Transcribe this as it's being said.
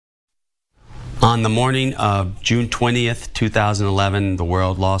On the morning of June 20th, 2011, the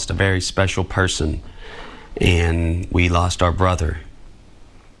world lost a very special person, and we lost our brother.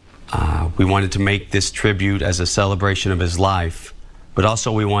 We wanted to make this tribute as a celebration of his life, but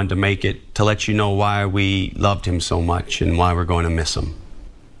also we wanted to make it to let you know why we loved him so much and why we're going to miss him.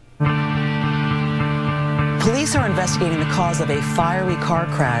 Police are investigating the cause of a fiery car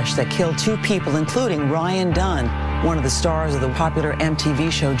crash that killed 2 people, including Ryan Dunn, one of the stars of the popular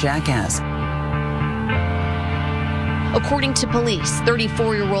MTV show Jackass. According to police,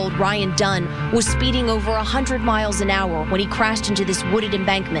 34-year-old Ryan Dunn was speeding over 100 miles an hour when he crashed into this wooded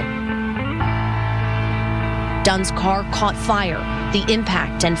embankment. Dunn's car caught fire, the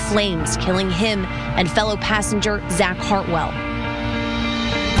impact and flames killing him and fellow passenger Zach Hartwell.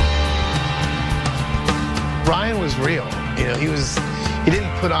 Ryan was real. You know, he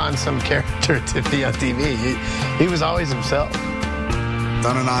didn't put on some character to be on TV. He was always himself.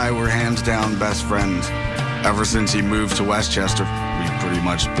 Dunn and I were hands down best friends. Ever since he moved to Westchester, we've pretty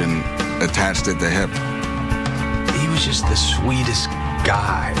much been attached at the hip. He was just the sweetest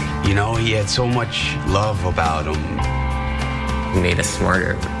guy. You know, he had so much love about him. He made us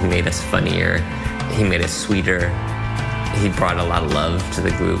smarter, he made us funnier, he made us sweeter. He brought a lot of love to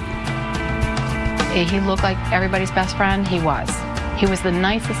the group. He looked like everybody's best friend. He was. He was the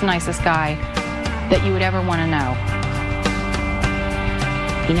nicest guy that you would ever want to know.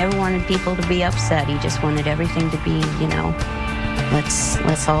 He never wanted people to be upset. He just wanted everything to be, you know,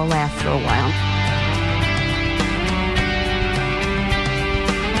 let's all laugh for a while.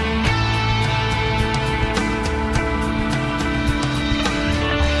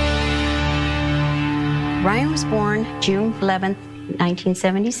 Ryan was born June 11th,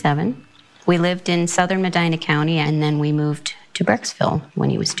 1977. We lived in southern Medina County, and then we moved to Brecksville when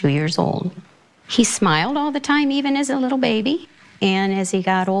he was 2 years old. He smiled all the time, even as a little baby. And as he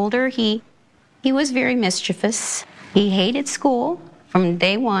got older, he was very mischievous. He hated school from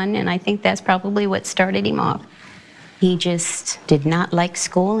day one, and I think that's probably what started him off. He just did not like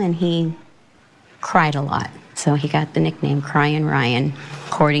school, and he cried a lot. So he got the nickname Crying Ryan.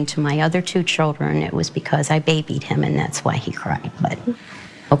 According to my other 2 children, it was because I babied him, and that's why he cried. But,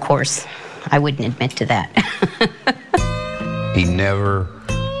 of course, I wouldn't admit to that. He never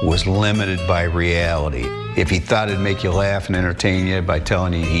was limited by reality. If he thought it'd make you laugh and entertain you by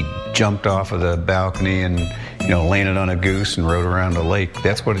telling you he jumped off of the balcony and, you know, landed on a goose and rode around the lake,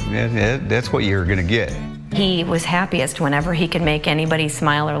 that's what you're gonna get. He was happiest whenever he could make anybody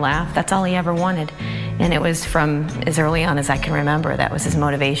smile or laugh. That's all he ever wanted. And it was from as early on as I can remember, that was his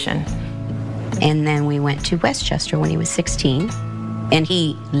motivation. And then we went to Westchester when he was 16, and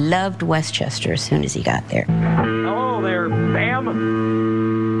he loved Westchester as soon as he got there. Hello there, Bam.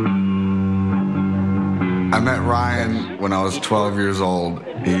 I met Ryan when I was 12 years old.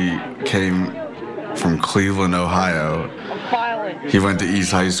 He came from Cleveland, Ohio. He went to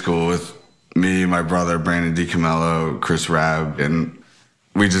East High School with me, my brother, Brandon DiCamello, Chris Rabb, and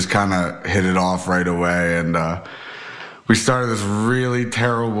we just kind of hit it off right away. And we started this really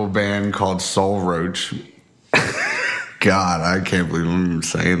terrible band called Soul Roach. God, I can't believe I'm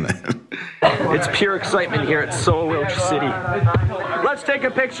saying that. It's pure excitement here at Soul Roach City. Let's take a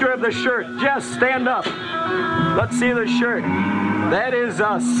picture of the shirt. Jess, stand up. Let's see the shirt. That is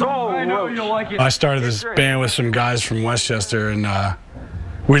Soul Roach. I started this band with some guys from Westchester, and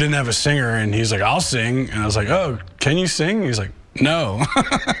we didn't have a singer, and he's like, I'll sing. And I was like, oh, can you sing? He's like, no.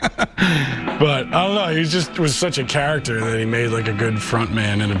 But I don't know, he just was such a character that he made like a good front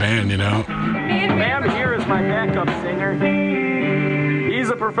man in a band, you know? Bam here is my backup singer. He's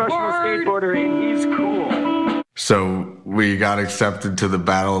a professional skateboarder, and he's cool. So we got accepted to the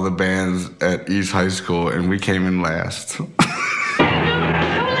Battle of the Bands at East High School, and we came in last.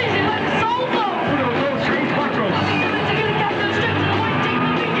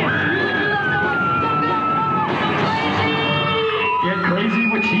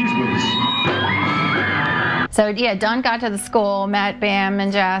 So yeah, Dunn got to the school, met Bam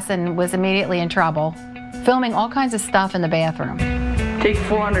and Jess, and was immediately in trouble, filming all kinds of stuff in the bathroom. Take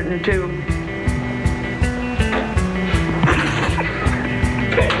 402.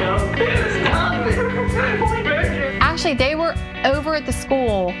 Actually, they were over at the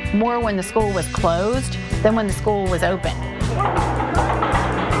school more when the school was closed than when the school was open.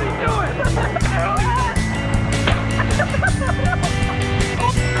 What are you doing?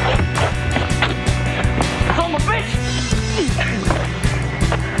 Son of a bitch!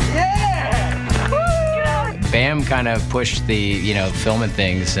 Yeah! Bam kind of pushed the, you know, filming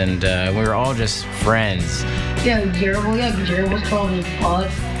things, and we were all just friends. Yeah, Gerald was calling me Bud.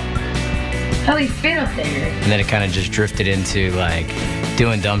 How do you fit up there? And then it kind of just drifted into like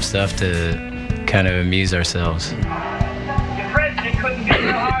doing dumb stuff to kind of amuse ourselves.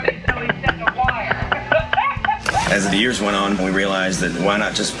 As the years went on, we realized that why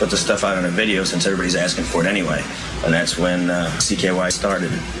not just put the stuff out on a video since everybody's asking for it anyway. And that's when CKY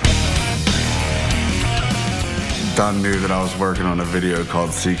started. Dunn knew that I was working on a video called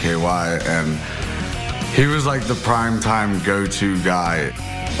CKY, and he was like the primetime go-to guy.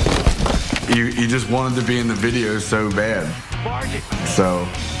 He just wanted to be in the video so bad. So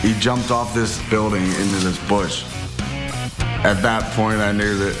he jumped off this building into this bush. At that point, I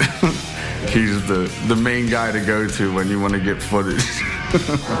knew that he's the main guy to go to when you want to get footage.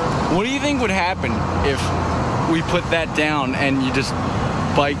 What do you think would happen if we put that down and you just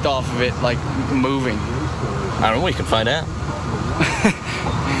biked off of it, like moving? I don't know, we can find out.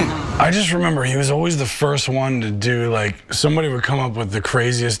 I just remember he was always the first one to do, like, somebody would come up with the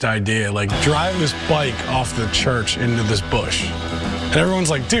craziest idea, like drive this bike off the church into this bush. And everyone's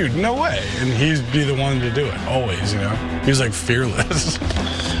like, dude, no way. And he'd be the one to do it, always, you know? He was like fearless.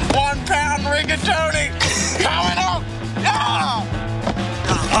 1 pound rigatoni coming up! Yeah!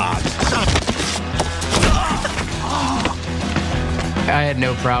 I had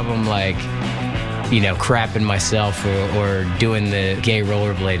no problem, like, you know, crapping myself or doing the gay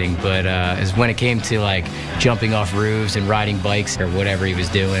rollerblading, but as when it came to like jumping off roofs and riding bikes or whatever he was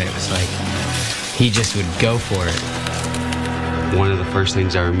doing, it was like he just would go for it. One of the first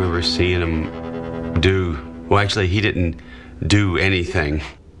things I remember seeing him do, well, actually, he didn't do anything.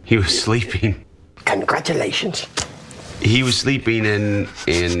 He was sleeping. Congratulations. He was sleeping and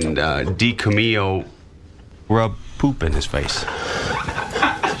D. Camillo rubbed poop in his face.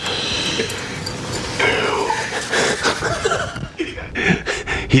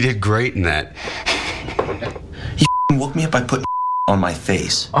 He did great in that. He woke me up by putting on my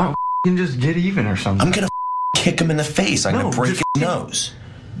face. Oh, you can just get even or something. I'm gonna kick him in the face. I'm gonna break his nose.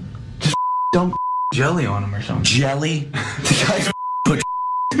 Just dump jelly on him or something. Jelly? The guy put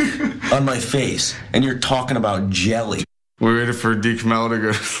on my face, and you're talking about jelly. We waited for D. Camillo to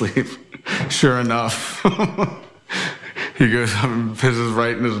go to sleep. Sure enough, he goes up and pisses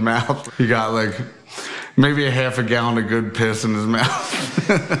right in his mouth. He got like maybe a half a gallon of good piss in his mouth.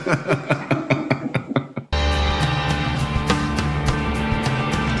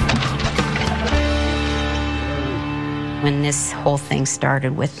 When this whole thing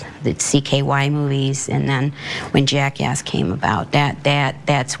started with the CKY movies, and then when Jackass came about,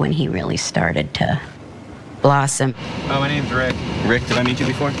 that's when he really started to blossom. My name's Rick. Rick, did I meet you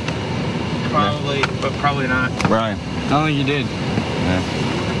before? Probably, but probably not. Ryan. I don't think you did.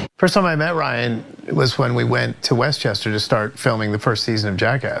 Yeah. First time I met Ryan was when we went to Westchester to start filming the first season of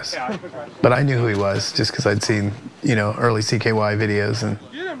Jackass. But I knew who he was just because I'd seen, you know, early CKY videos, and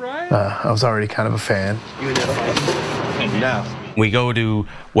I was already kind of a fan. No. We go to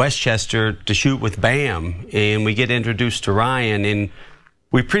Westchester to shoot with Bam, and we get introduced to Ryan, and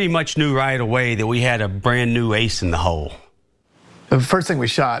we pretty much knew right away that we had a brand new ace in the hole. The first thing we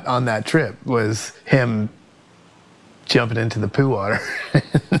shot on that trip was him jumping into the poo water,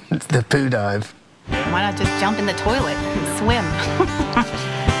 the poo dive. Why not just jump in the toilet and swim?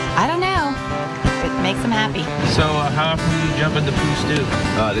 I don't know. It makes them happy. So how often do you jump in the poo stew?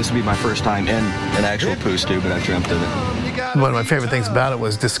 This would be my first time in an actual poo stew, but I've dreamt of it. One of my favorite things about it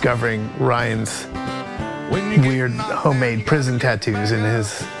was discovering Ryan's weird homemade prison tattoos in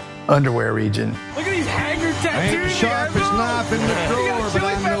his underwear region. Look at these haggard tattoos. I ain't the sharpest knife in the drawer, but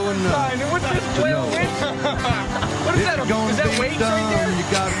I know enough. What's this whale What is that? Is that weights right there? You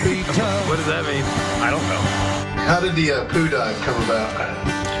gotta be tough. What does that mean? I don't know. How did the poo dive come about?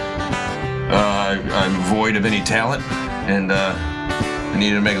 I'm void of any talent, and I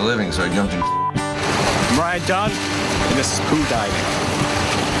needed to make a living, so I jumped in. I'm Ryan Dunn, and this is poo diving.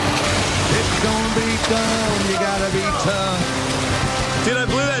 It's gonna be done. You gotta be tough. Dude, I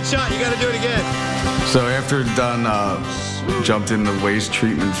blew that shot. You gotta do it again. So after Dunn jumped in the waste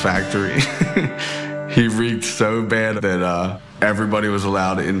treatment factory, he reeked so bad that everybody was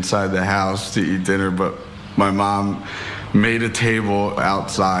allowed inside the house to eat dinner, but my mom made a table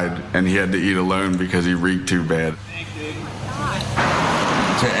outside, and he had to eat alone because he reeked too bad.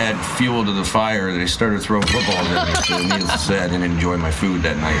 To add fuel to the fire, they started throwing footballs at me, so needless to say, I didn't enjoy my food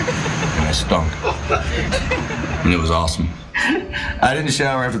that night, and I stunk. And it was awesome. I didn't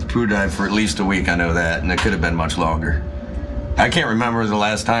shower after the poo dive for at least a week, I know that, and it could have been much longer. I can't remember the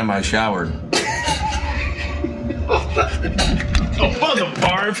last time I showered. I'm on the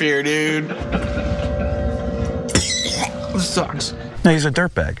barf here, dude. This sucks. No, he's a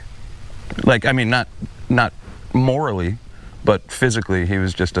dirtbag. Like, I mean, not morally, but physically, he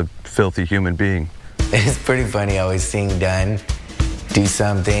was just a filthy human being. It's pretty funny always seeing Dunn do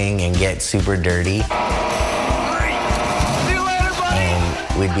something and get super dirty.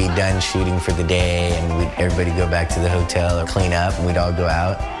 And we'd be done shooting for the day, and everybody go back to the hotel or clean up, and we'd all go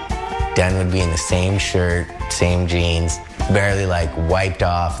out. Dunn would be in the same shirt, same jeans, barely like wiped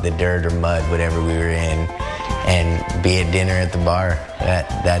off the dirt or mud, whatever we were in, and be at dinner at the bar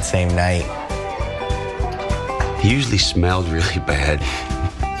that same night. He usually smelled really bad.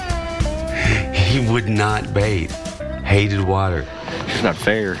 He would not bathe. Hated water. It's not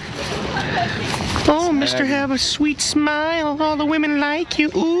fair. Oh, Mr. Have a sweet smile. All the women like you.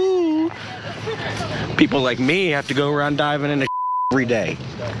 Ooh. People like me have to go around diving in the every day.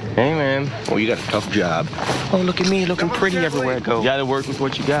 Hey, man. Well, you got a tough job. Oh, look at me looking pretty everywhere I go. You gotta work with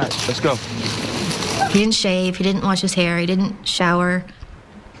what you got. Let's go. He didn't shave. He didn't wash his hair. He didn't shower.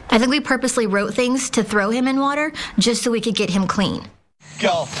 I think we purposely wrote things to throw him in water just so we could get him clean.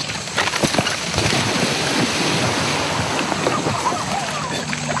 Go.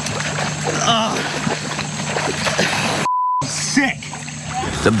 Sick.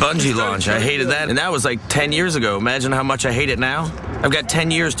 The bungee launch, I hated that, and that was like 10 years ago. Imagine how much I hate it now. I've got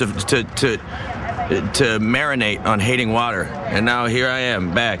 10 years to marinate on hating water, and now here I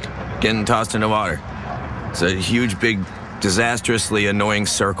am, back, getting tossed into water. It's a huge, big, disastrously annoying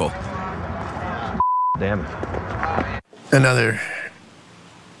circle. Damn it. Another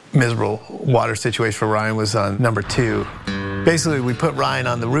miserable water situation for Ryan was on number 2. Basically, we put Ryan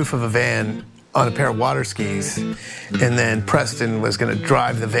on the roof of a van on a pair of water skis, and then Preston was going to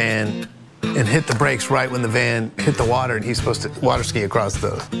drive the van and hit the brakes right when the van hit the water, and he's supposed to water ski across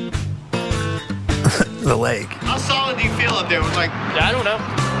the lake. How solid do you feel up there? It was like, I don't know.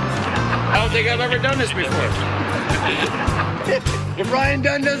 I don't think I've ever done this before. If Ryan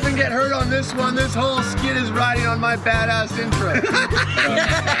Dunn doesn't get hurt on this one, this whole skid is riding on my badass intro.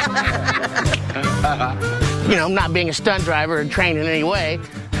 You know, not being a stunt driver or trained in any way,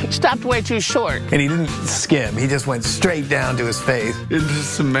 stopped way too short. And he didn't skim, he just went straight down to his face. Into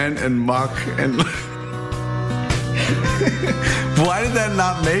cement and muck and... Why did that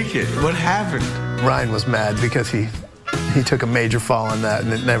not make it? What happened? Ryan was mad because he took a major fall on that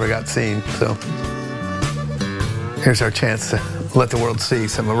and it never got seen, so... Here's our chance to let the world see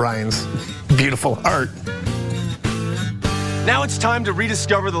some of Ryan's beautiful art. Now it's time to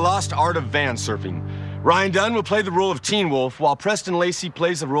rediscover the lost art of van surfing. Ryan Dunn will play the role of Teen Wolf, while Preston Lacey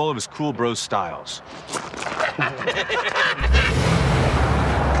plays the role of his cool bro Styles.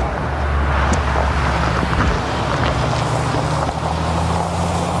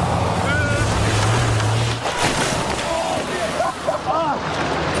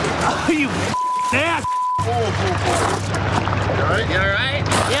 You ass! You alright? You alright?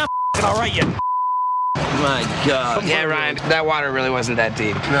 Yeah, alright, you. My God. Yeah, Ryan, that water really wasn't that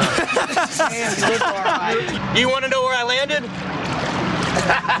deep. No. Damn, you look all right. You want to know where I landed?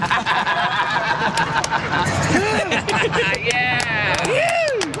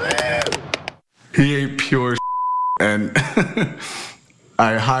 Yeah! He ate pure and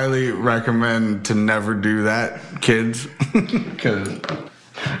I highly recommend to never do that, kids, because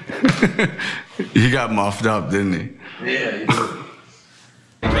he got muffed up, didn't he? Yeah, he did.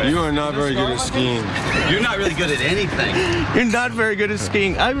 You are not very good at skiing. You're not really good at anything. You're not very good at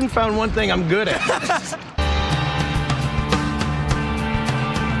skiing. I haven't found one thing I'm good at.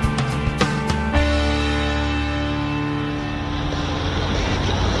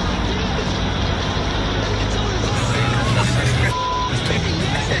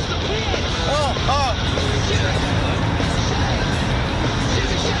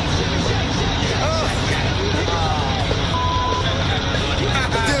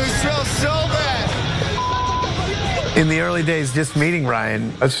 In the early days, just meeting Ryan,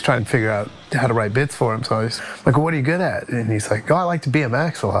 I was just trying to figure out how to write bits for him. So I was like, well, what are you good at? And he's like, oh, I like to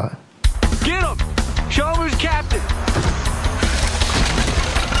BMX a lot. Get him! Show him who's captain!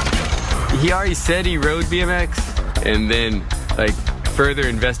 He already said he rode BMX, and then, like, further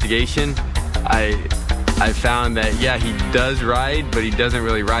investigation, I found that, yeah, he does ride, but he doesn't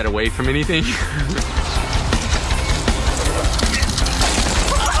really ride away from anything.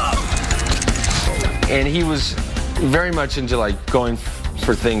 And he was very much into like going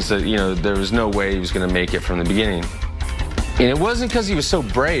for things that, you know, there was no way he was going to make it from the beginning. And it wasn't because he was so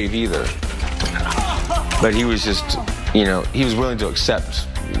brave either, but he was just, you know, he was willing to accept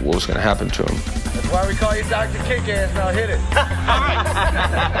what was going to happen to him. That's why we call you Dr. Kick-Ass. Now hit it. All right.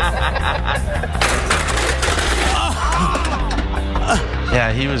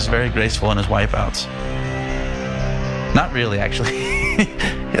 Yeah, he was very graceful in his wipeouts. Not really, actually.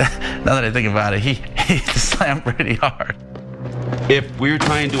 Now that I think about it, he slammed pretty hard. If we were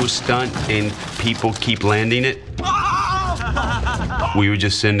trying to do a stunt and people keep landing it, We would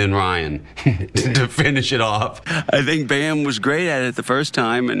just send in Ryan to finish it off. I think Bam was great at it the first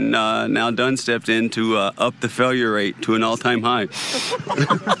time, and now Dunn stepped in to up the failure rate to an all-time high.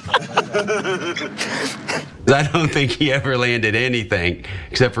 I don't think he ever landed anything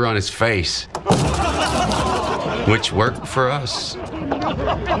except for on his face, which worked for us.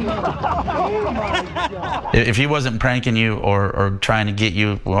 If he wasn't pranking you or trying to get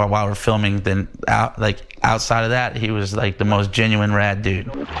you while we're filming, then outside of that, he was like the most genuine rad dude.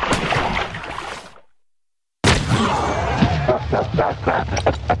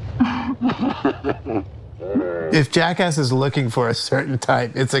 If Jackass is looking for a certain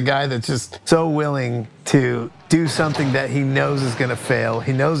type, it's a guy that's just so willing to do something that he knows is going to fail,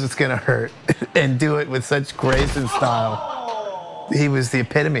 he knows it's going to hurt, and do it with such grace and style. He was the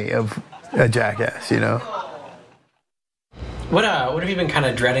epitome of a jackass, you know? What have you been kind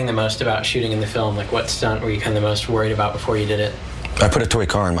of dreading the most about shooting in the film? Like, what stunt were you kind of the most worried about before you did it? I put a toy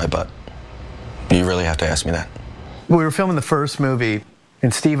car in my butt. You really have to ask me that. We were filming the first movie,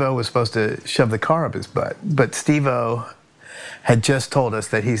 and Steve-O was supposed to shove the car up his butt, but Steve-O had just told us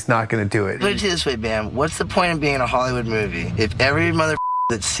that he's not going to do it. Put it this way, Bam. What's the point of being in a Hollywood movie if every mother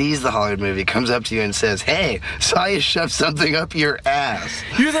that sees the Hollywood movie comes up to you and says, "Hey, saw you shove something up your ass"?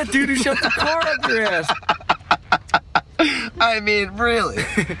 You're that dude who shoved the car up your ass. I mean, really.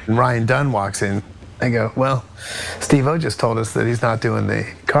 Ryan Dunn walks in. I go, "Well, Steve-O just told us that he's not doing the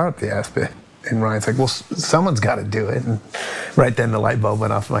car up the ass bit." And Ryan's like, "Well, someone's got to do it." And right then the light bulb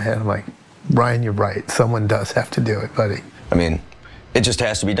went off in my head. I'm like, "Ryan, you're right. Someone does have to do it, buddy." I mean, it just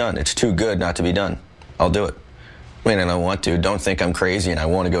has to be done. It's too good not to be done. I'll do it. I mean, and I want to. Don't think I'm crazy and I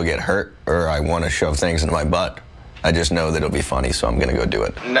want to go get hurt or I want to shove things into my butt. I just know that it'll be funny, so I'm going to go do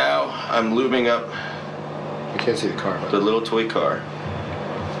it. Now I'm lubing up. You can't see the car. The little toy car.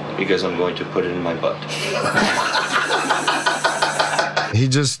 Because I'm going to put it in my butt. He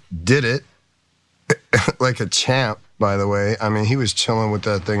just did it like a champ, by the way. I mean, he was chilling with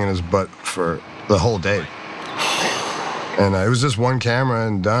that thing in his butt for the whole day. And it was just one camera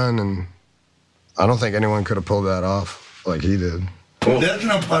and done, and I don't think anyone could have pulled that off like he did. Well, that's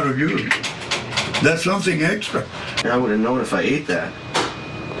not part of you. That's something extra. I would have known if I ate that.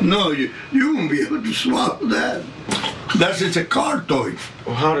 No, you won't be able to swallow that. That's it's a car toy.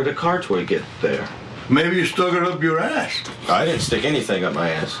 Well, how did a car toy get there? Maybe you stuck it up your ass. I didn't stick anything up my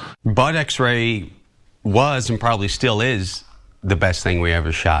ass. Butt X-ray was and probably still is the best thing we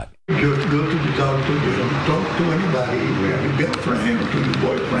ever shot. Just go to the doctor, you don't talk to anybody, to your girlfriend or to your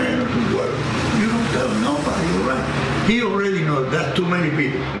boyfriend or to whoever. You don't tell nobody, all right? He already knows that's too many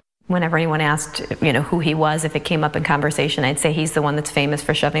people. Whenever anyone asked, who he was, if it came up in conversation, I'd say he's the one that's famous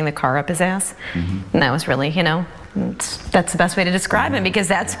for shoving the car up his ass. And that was really, that's the best way to describe him, because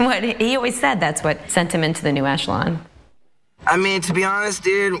that's what he always said. That's what sent him into the new echelon. I mean, to be honest,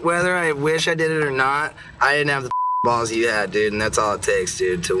 dude, whether I wish I did it or not, I didn't have the balls you had, dude, and that's all it takes,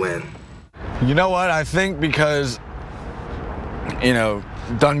 dude, to win. You know what? I think because,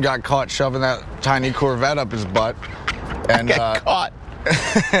 Dunn got caught shoving that tiny Corvette up his butt. And got caught.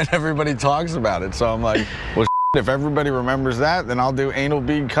 And everybody talks about it. So I'm like, well, if everybody remembers that, then I'll do anal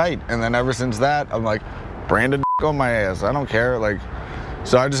bead kite. And then ever since that, I'm like, branded on my ass. I don't care.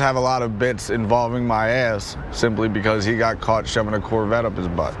 So I just have a lot of bits involving my ass simply because he got caught shoving a Corvette up his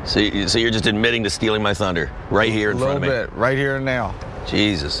butt. So you're just admitting to stealing my thunder right here in front of me? A little bit, right here and now.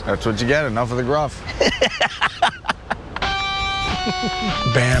 Jesus. That's what you get, enough of the gruff.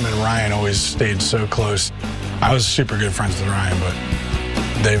 Bam and Ryan always stayed so close. I was super good friends with Ryan, but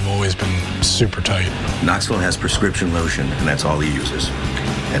they've always been super tight. Knoxville has prescription lotion, and that's all he uses.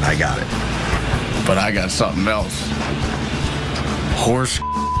 And I got it. But I got something else. Horse.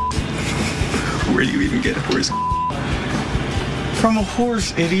 Where do you even get horse? From a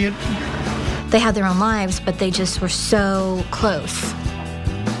horse, idiot. They had their own lives, but they just were so close.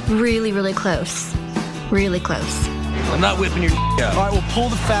 Really, really close. Really close. I'm not whipping your out. All right, well, pull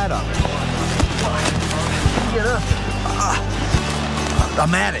the fat up. Get up.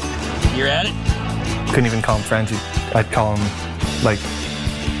 I'm at it. You're at it? Couldn't even call them friends. I'd call them like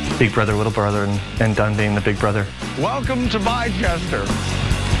big brother, little brother, and Dunn being the big brother. Welcome to Bychester.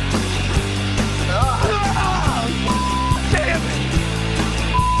 Damn it.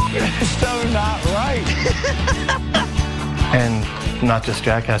 It's so not right. And not just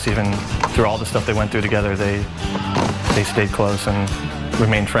Jackass, even through all the stuff they went through together, they stayed close and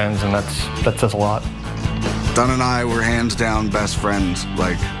remained friends, and that says a lot. Dunn and I were hands down best friends.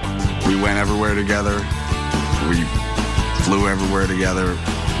 Like, we went everywhere together. We flew everywhere together.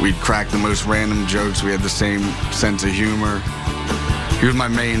 We'd crack the most random jokes. We had the same sense of humor. He was my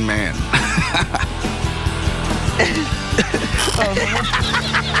main man.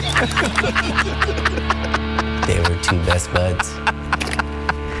 They were two best buds.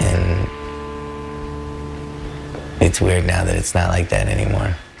 And it's weird now that it's not like that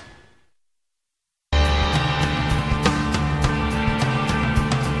anymore.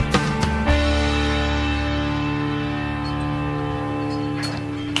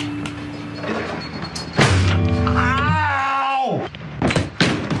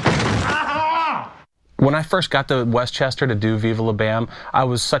 When I first got to Westchester to do Viva La Bam, I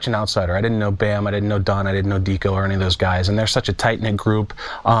was such an outsider. I didn't know Bam, I didn't know Dunn, I didn't know Deco or any of those guys, and they're such a tight-knit group.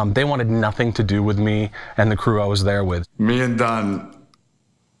 They wanted nothing to do with me and the crew I was there with. Me and Dunn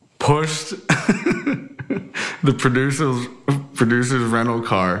pushed the producer's rental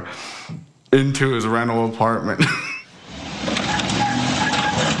car into his rental apartment.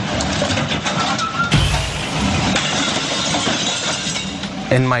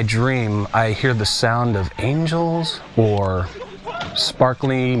 In my dream, I hear the sound of angels or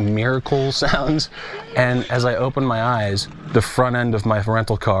sparkly miracle sounds, and as I open my eyes, the front end of my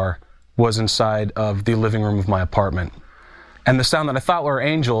rental car was inside of the living room of my apartment. And the sound that I thought were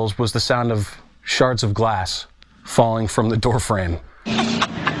angels was the sound of shards of glass falling from the door frame. I'm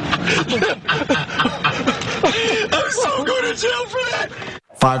so going to jail for that!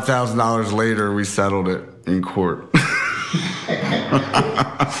 $5,000 later, we settled it in court.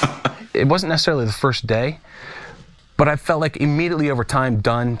 It wasn't necessarily the first day, but I felt like immediately over time,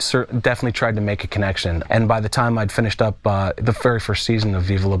 Dunn definitely tried to make a connection. And by the time I'd finished up the very first season of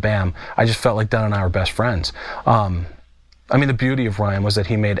Viva La Bam, I just felt like Dunn and I were best friends. I mean, the beauty of Ryan was that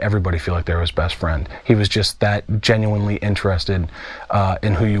he made everybody feel like they were his best friend. He was just that genuinely interested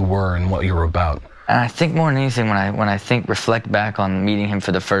in who you were and what you were about. And I think more than anything, when I reflect back on meeting him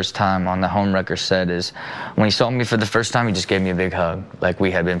for the first time on the Homewrecker set, is when he saw me for the first time, he just gave me a big hug, like we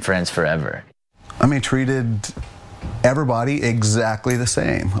had been friends forever. I mean, treated everybody exactly the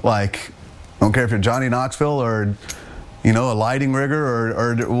same. Like, I don't care if you're Johnny Knoxville or, you know, a lighting rigger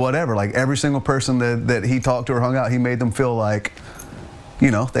or whatever. Like, every single person that he talked to or hung out, he made them feel like,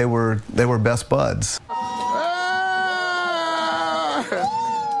 you know, they were best buds.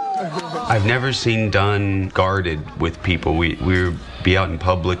 I've never seen Dunn guarded with people. We would be out in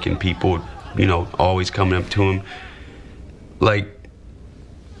public and people, you know, always coming up to him. Like,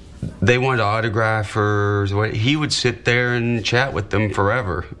 they wanted an autograph or what. He would sit there and chat with them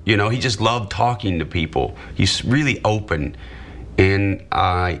forever. You know, he just loved talking to people. He's really open. And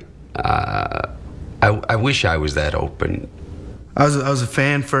I wish I was that open. I was a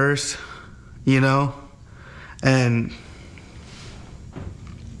fan first, you know, and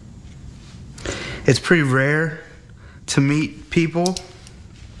it's pretty rare to meet people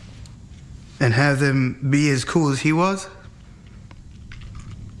and have them be as cool as he was.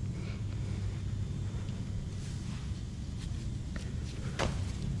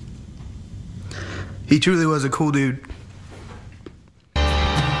 He truly was a cool dude.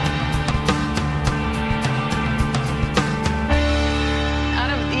 Out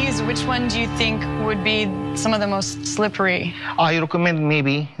of these, which one do you think would be some of the most slippery? I recommend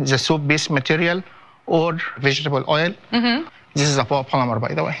maybe the soap-based material or vegetable oil. This is a polymer,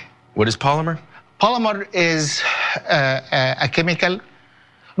 by the way. What is polymer? Polymer is a chemical.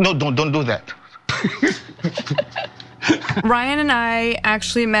 No, don't do that. Ryan and I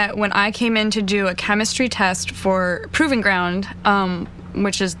actually met when I came in to do a chemistry test for Proving Ground,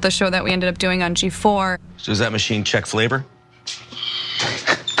 which is the show that we ended up doing on G4. So does that machine check flavor?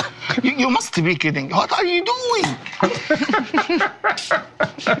 You must be kidding. What are you doing?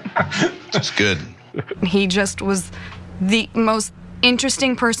 That's good. He just was the most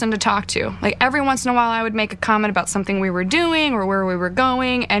interesting person to talk to. Like, every once in a while I would make a comment about something we were doing or where we were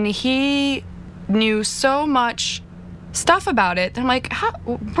going, and he knew so much stuff about it. I'm like,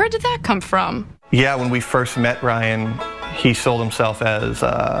 where did that come from? Yeah, when we first met Ryan, he sold himself as,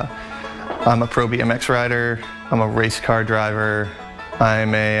 I'm a pro BMX rider, I'm a race car driver,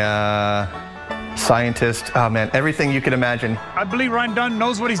 I'm a scientist. Oh man, everything you could imagine. I believe Ryan Dunn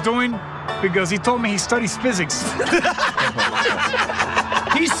knows what he's doing because he told me he studies physics.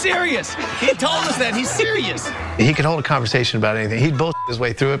 He's serious. He told us that. He's serious. He could hold a conversation about anything. He'd bullshit his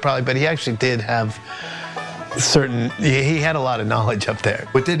way through it probably, but he actually did have he had a lot of knowledge up there.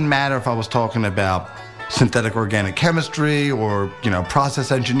 It didn't matter if I was talking about synthetic organic chemistry or, you know, process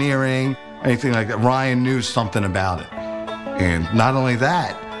engineering, anything like that. Ryan knew something about it. And not only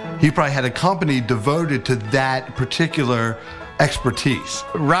that, he probably had a company devoted to that particular expertise.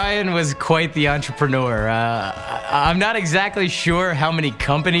 Ryan was quite the entrepreneur. I'm not exactly sure how many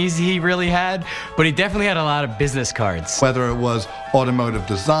companies he really had, but he definitely had a lot of business cards. Whether it was automotive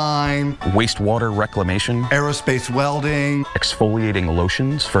design, wastewater reclamation, aerospace welding, exfoliating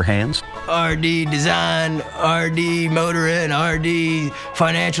lotions for hands, RD Design, RD Motoring, RD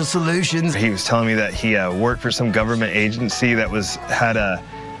Financial Solutions. He was telling me that he worked for some government agency that had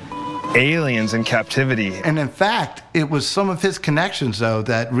aliens in captivity. And in fact, it was some of his connections, though,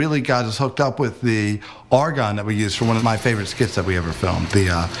 that really got us hooked up with the argon that we used for one of my favorite skits that we ever filmed,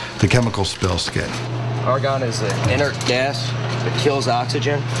 the chemical spill skit. Argon is an inert gas that kills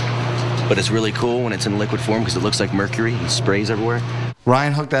oxygen, but it's really cool when it's in liquid form because it looks like mercury and sprays everywhere.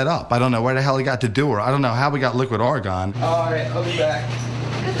 Ryan hooked that up. I don't know where the hell he got the doer. I don't know how we got liquid argon. All right, I'll be back.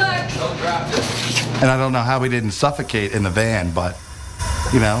 Good luck. Don't drop it. And I don't know how we didn't suffocate in the van, but,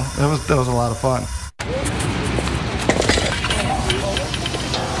 you know, that was a lot of fun.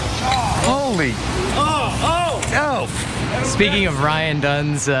 Holy. Speaking of Ryan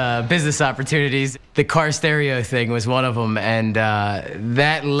Dunn's business opportunities, the car stereo thing was one of them, and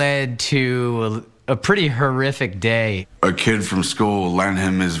that led to a pretty horrific day. A kid from school lent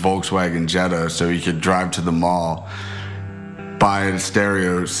him his Volkswagen Jetta so he could drive to the mall, buy a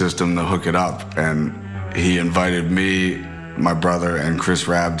stereo system to hook it up, and he invited me, my brother, and Chris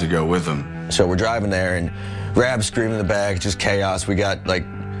Rabb to go with him. So we're driving there, and Rabb's screaming in the back, just chaos. We got, like,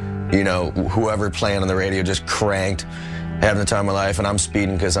 you know, whoever playing on the radio just cranked, having the time of my life, and I'm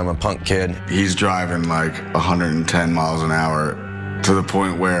speeding because I'm a punk kid. He's driving like 110 miles an hour to the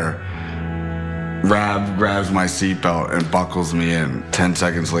point where Rabb grabs my seatbelt and buckles me in. 10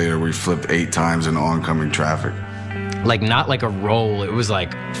 seconds later, we flipped 8 times in oncoming traffic. Like, not like a roll, it was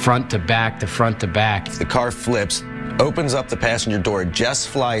like front to back to front to back. The car flips, opens up the passenger door, just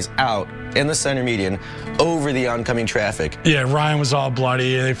flies out in the center median over the oncoming traffic. Yeah, Ryan was all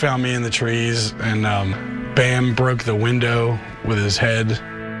bloody. They found me in the trees, and Bam broke the window with his head.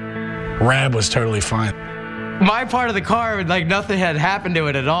 Rabb was totally fine. My part of the car, like, nothing had happened to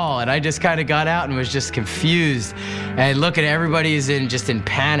it at all, and I just kind of got out and was just confused. And look at everybody's just in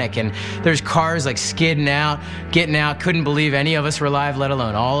panic, and there's cars like skidding out, getting out. Couldn't believe any of us were alive, let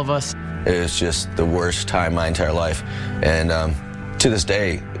alone all of us. It was just the worst time of my entire life, and to this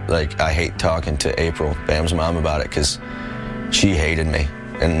day, like, I hate talking to April, Bam's mom, about it because she hated me,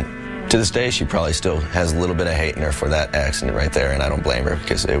 and to this day, she probably still has a little bit of hate in her for that accident right there, and I don't blame her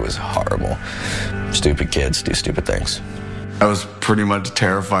because it was horrible. Stupid kids do stupid things. I was pretty much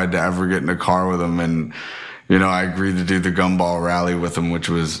terrified to ever get in a car with him, and, you know, I agreed to do the Gumball Rally with him, which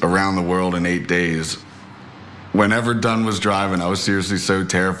was around the world in 8 days. Whenever Dunn was driving, I was seriously so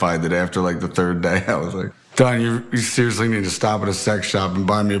terrified that after, like, the 3rd day, I was like, Dunn, you seriously need to stop at a sex shop and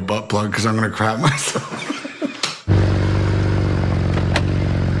buy me a butt plug because I'm going to crap myself.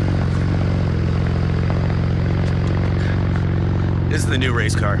 This is the new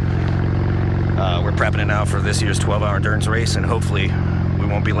race car. We're prepping it now for this year's 12-hour endurance race, and hopefully we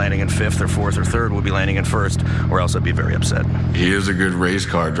won't be landing in 5th or 4th or 3rd. We'll be landing in 1st, or else I'd be very upset. He is a good race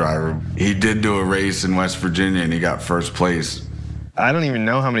car driver. He did do a race in West Virginia, and he got 1st place. I don't even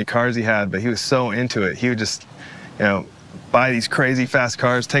know how many cars he had, but he was so into it. He would just, you know, buy these crazy fast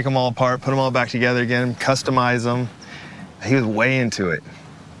cars, take them all apart, put them all back together again, customize them. He was way into it.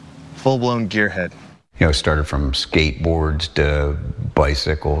 Full-blown gearhead. You know, started from skateboards to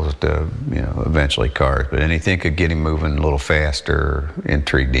bicycles to, you know, eventually cars. But anything could get him moving a little faster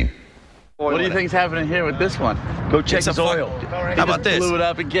intrigued him. What do you think's happening here with this one? Go check his oil. How about this? Blew it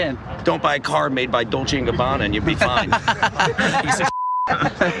up again. Don't buy a car made by Dolce & Gabbana and you'll be fine. Piece of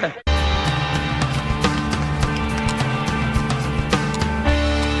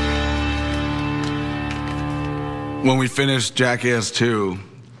When we finished Jackass 2,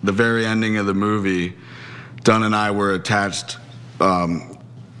 the very ending of the movie, Dunn and I were attached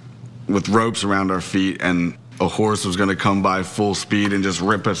with ropes around our feet, and a horse was going to come by full speed and just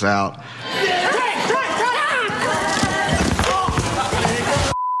rip us out.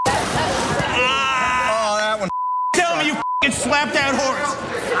 Oh, that one. Tell me you f***ing slapped that horse.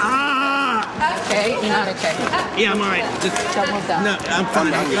 Okay, you're not okay. Yeah, I'm all right. No, I'm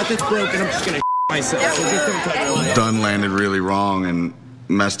fine. I got this broken. I'm just going to myself. So just don't touch me. Dunn landed really wrong and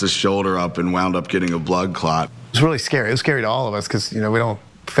messed his shoulder up and wound up getting a blood clot. It was really scary. It was scary to all of us because, you know, we don't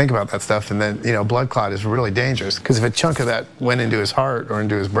think about that stuff. And then, you know, blood clot is really dangerous because if a chunk of that went into his heart or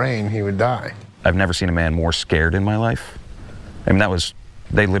into his brain, he would die. I've never seen a man more scared in my life. I mean,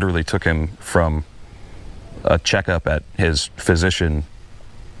 they literally took him from a checkup at his physician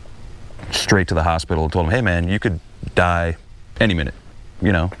straight to the hospital and told him, hey man, you could die any minute,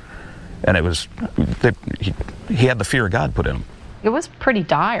 you know? And it was, he had the fear of God put in him. It was pretty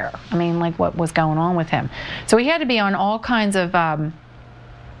dire. I mean, like what was going on with him. So he had to be on all kinds of,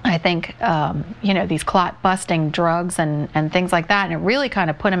 I think, you know, these clot busting drugs and things like that. And it really kind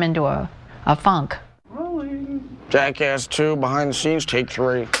of put him into a funk. Jackass 2, behind the scenes, take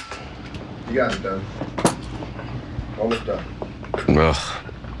 3. You got it done. Almost done. Ugh.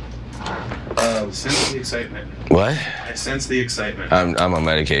 Sense the excitement. What? I sense the excitement. I'm on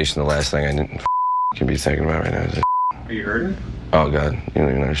medication. The last thing I can be thinking about right now is Are you hurting? oh God, you don't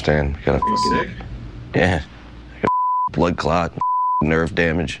even understand. Are you sick? Yeah. I got blood clot, nerve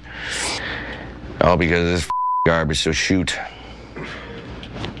damage. All because of this garbage, so shoot.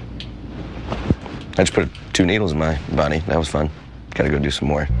 I just put 2 needles in my body. That was fun. Gotta go do some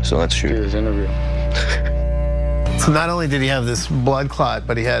more. So let's shoot. This interview. So not only did he have this blood clot,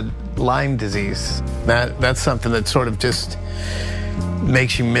 but he had Lyme disease. That's something that sort of just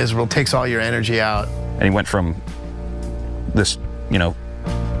makes you miserable, takes all your energy out. And he went from this, you know,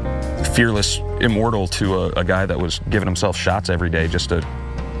 fearless immortal to a guy that was giving himself shots every day just to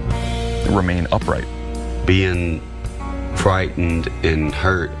remain upright. Being frightened and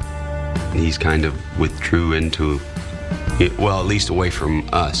hurt, he's kind of withdrew into, well, at least away from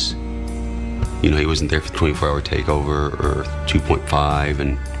us. You know, he wasn't there for the 24-hour takeover or 2.5,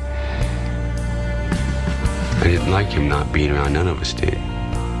 and I didn't like him not being around. None of us did.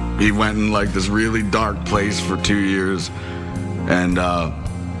 He went in like this really dark place for 2 years, and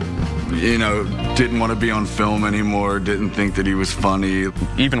you know, didn't want to be on film anymore, didn't think that he was funny.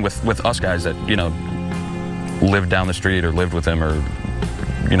 Even with us guys that, you know, lived down the street or lived with him or,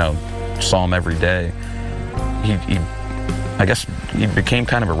 you know, saw him every day, I guess he became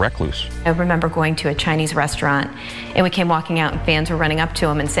kind of a recluse. I remember going to a Chinese restaurant, and we came walking out, and fans were running up to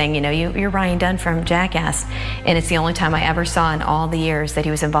him and saying, you know, you're Ryan Dunn from Jackass. And it's the only time I ever saw in all the years that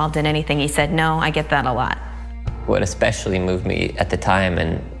he was involved in anything. He said, no, I get that a lot. What especially moved me at the time,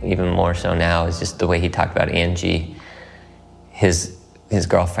 and even more so now, is just the way he talked about Angie, his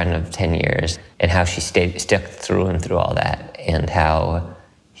girlfriend of 10 years, and how she stuck through him through all that, and how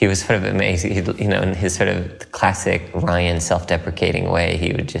he was sort of amazing. You know, in his sort of classic Ryan self-deprecating way,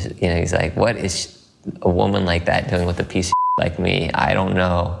 he would just, you know, he's like, what is a woman like that doing with a piece of like me? I don't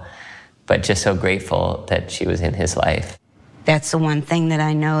know, but just so grateful that she was in his life. That's the one thing that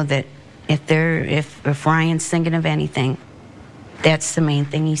I know, that if Ryan's thinking of anything, that's the main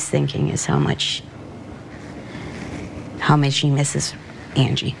thing he's thinking, is how much he misses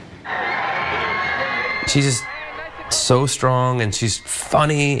Angie. She's just so strong, and she's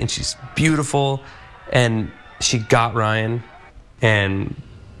funny, and she's beautiful, and she got Ryan, and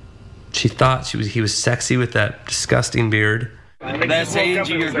she thought he was sexy with that disgusting beard. That's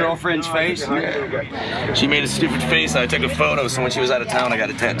Angie, your girlfriend's face? She made a stupid face. I took a photo, so when she was out of town, I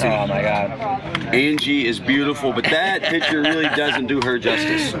got a tattoo. Oh my God. Angie is beautiful, but that picture really doesn't do her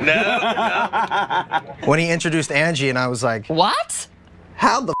justice. No. When he introduced Angie, and I was like, what?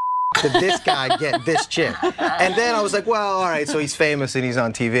 How the did this guy get this chick? And then I was like, well, all right, so he's famous and he's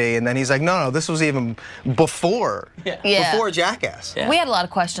on TV. And then he's like, no, this was even before Jackass. Yeah. We had a lot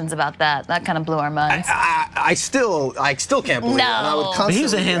of questions about that. That kind of blew our minds. I still can't believe it. And I would But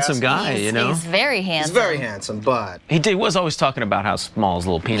he's a constantly handsome ask guy, you know? He's very handsome. He's very handsome, but He was always talking about how small his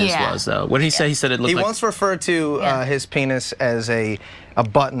little penis was, though. What did he say? He said it looked he like... once referred to his penis as a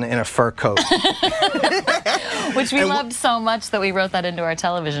button in a fur coat. Which we loved so much that we wrote that into our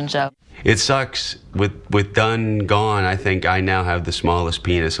television show. It sucks. With Dunn gone, I think I now have the smallest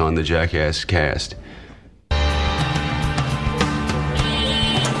penis on the Jackass cast.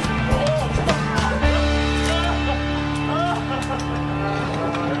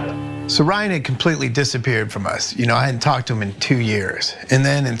 So Ryan had completely disappeared from us. You know, I hadn't talked to him in 2 years. And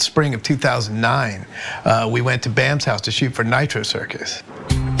then in spring of 2009, we went to Bam's house to shoot for Nitro Circus.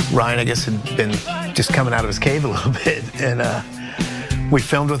 Ryan, I guess, had been just coming out of his cave a little bit. And we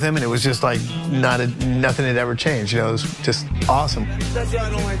filmed with him, and it was just like nothing had ever changed. You know, it was just awesome.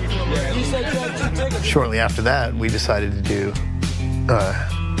 Shortly after that, we decided to do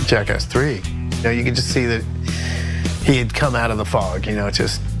Jackass 3. You know, you could just see that he had come out of the fog, you know,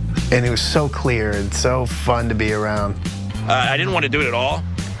 and it was so clear and so fun to be around. I didn't want to do it at all,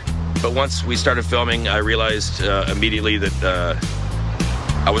 but once we started filming, I realized immediately that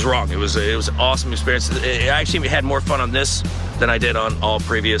I was wrong. It was an awesome experience. I actually had more fun on this than I did on all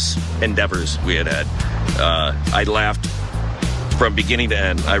previous endeavors we had. I laughed from beginning to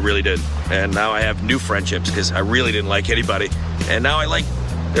end. I really did. And now I have new friendships because I really didn't like anybody. And now I like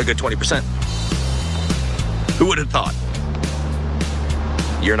a good 20%. Who would have thought?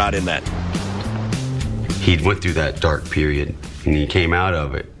 You're not in that. He went through that dark period, and he came out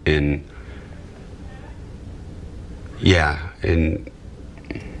of it, and Yeah, and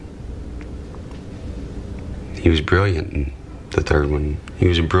he was brilliant in the third one. He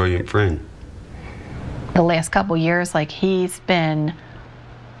was a brilliant friend. The last couple years, like, he's been,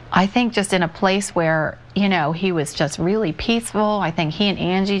 I think, just in a place where, you know, he was just really peaceful. I think he and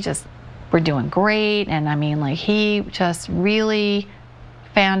Angie just were doing great, and I mean, like, he just really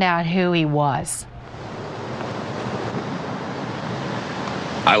found out who he was.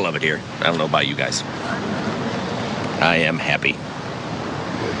 I love it here. I don't know about you guys. I am happy.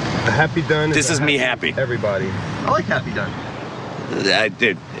 A happy Dunn. This is me happy. Everybody. I like Happy Dunn.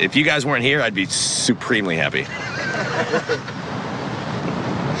 Dude, if you guys weren't here, I'd be supremely happy.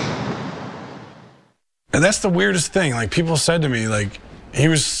 And that's the weirdest thing. Like, people said to me, like, he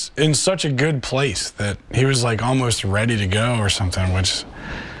was in such a good place that he was, like, almost ready to go or something, which,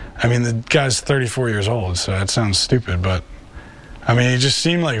 I mean, the guy's 34 years old, so that sounds stupid, but, I mean, he just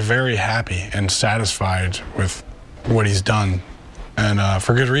seemed, like, very happy and satisfied with what he's done, and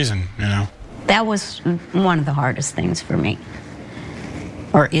for good reason, you know? That was one of the hardest things for me,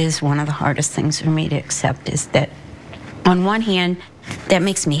 or is one of the hardest things for me to accept, is that on one hand, that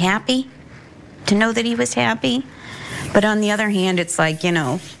makes me happy to know that he was happy, but on the other hand, it's like, you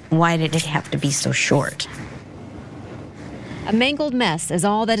know, why did it have to be so short? A mangled mess is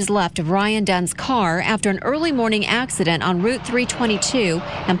all that is left of Ryan Dunn's car after an early morning accident on Route 322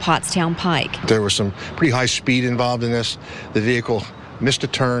 and Pottstown Pike. There was some pretty high speed involved in this. The vehicle missed a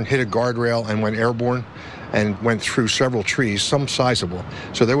turn, hit a guardrail, and went airborne, and went through several trees, some sizable.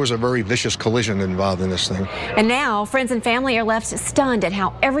 So there was a very vicious collision involved in this thing. And now, friends and family are left stunned at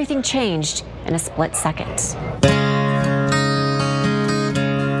how everything changed in a split second.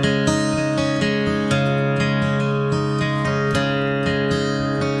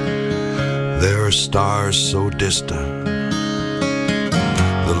 There are stars so distant,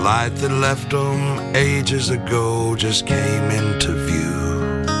 the light that left them ages ago just came into view.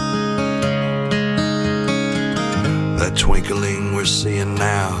 That twinkling we're seeing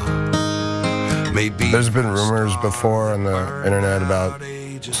now may be. There's been rumors before on the internet about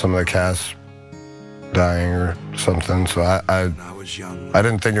some of the cast dying or something, so I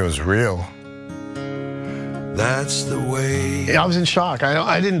didn't think it was real. That's the way. I was in shock.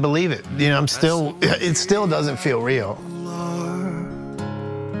 I didn't believe it. You know, it still doesn't feel real.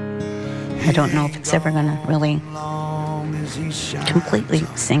 I don't know if it's ever going to really completely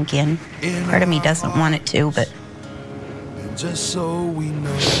sink in. Part of me doesn't want it to, but just so we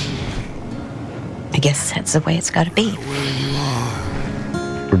know, I guess that's the way it's got to be.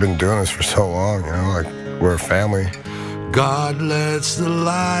 We've been doing this for so long, you know, like, we're a family. God lets the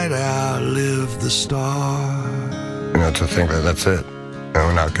light outlive the star. You know, to think that that's it, and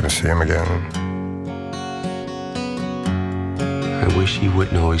we're not going to see him again. I wish he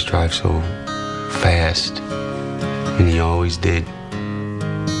wouldn't always drive so fast, and he always did.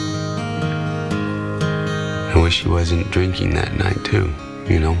 I wish he wasn't drinking that night too,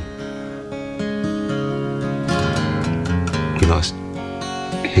 you know. We lost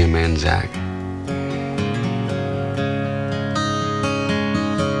him and Zach.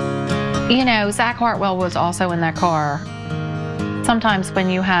 You know, Zach Hartwell was also in that car. Sometimes when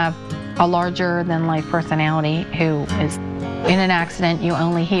you have a larger-than-life personality who is in an accident, you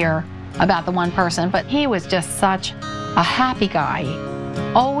only hear about the one person, but he was just such a happy guy,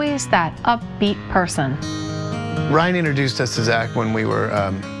 always that upbeat person. Ryan introduced us to Zach when we were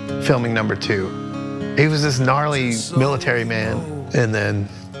filming number 2. He was this gnarly military man, and then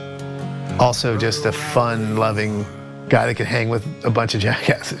also just a fun, loving guy that could hang with a bunch of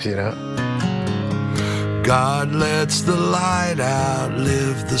jackasses, you know? God lets the light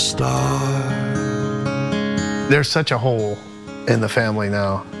outlive the star. There's such a hole in the family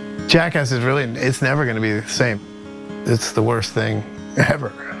now. Jackass is really, it's never gonna be the same. It's the worst thing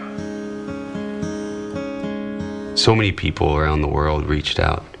ever. So many people around the world reached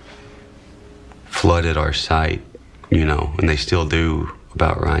out, flooded our site, you know, and they still do,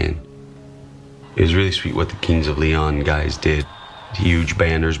 about Ryan. It was really sweet what the Kings of Leon guys did. Huge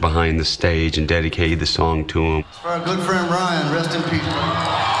banners behind the stage and dedicated the song to him. For our good friend Ryan, rest in peace.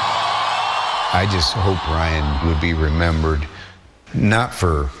 I just hope Ryan would be remembered, not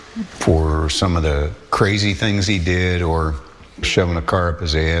for some of the crazy things he did, or shoving a car up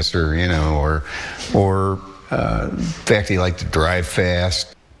his ass, or, you know, or the fact he liked to drive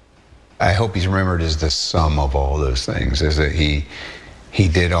fast. I hope he's remembered as the sum of all those things, is that he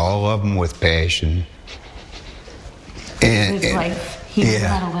did all of them with passion. Live life. He knew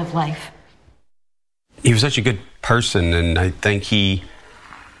how to live life. He was such a good person, and I think he,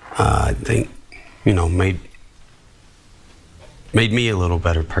 you know, made me a little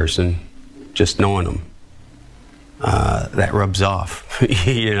better person, just knowing him. that rubs off,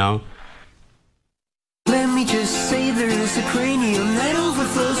 you know? Let me just say there is a cranium that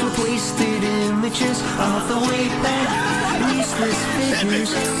overflows with wasted images of the way back. Useless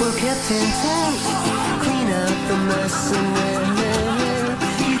figures were kept intact. Clean up the mess and then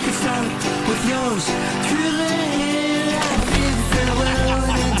you can start with yours truly. I bid farewell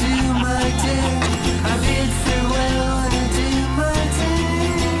and adieu, my dear. I bid farewell and adieu, my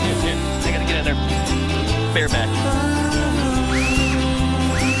dear. I gotta get in there bareback.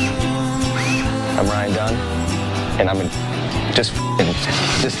 I'm Ryan Dunn, and I'm let's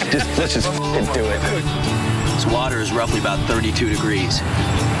just do it. This water is roughly about 32 degrees.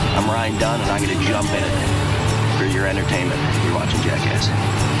 I'm Ryan Dunn, and I'm gonna jump in it for your entertainment. You're watching Jackass.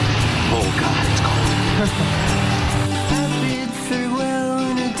 Oh God, it's cold.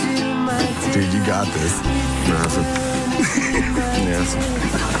 Dude, you got this. Massive. Yes.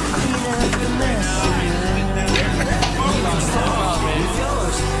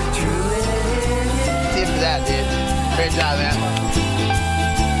 Tip for that, dude. Great job, man.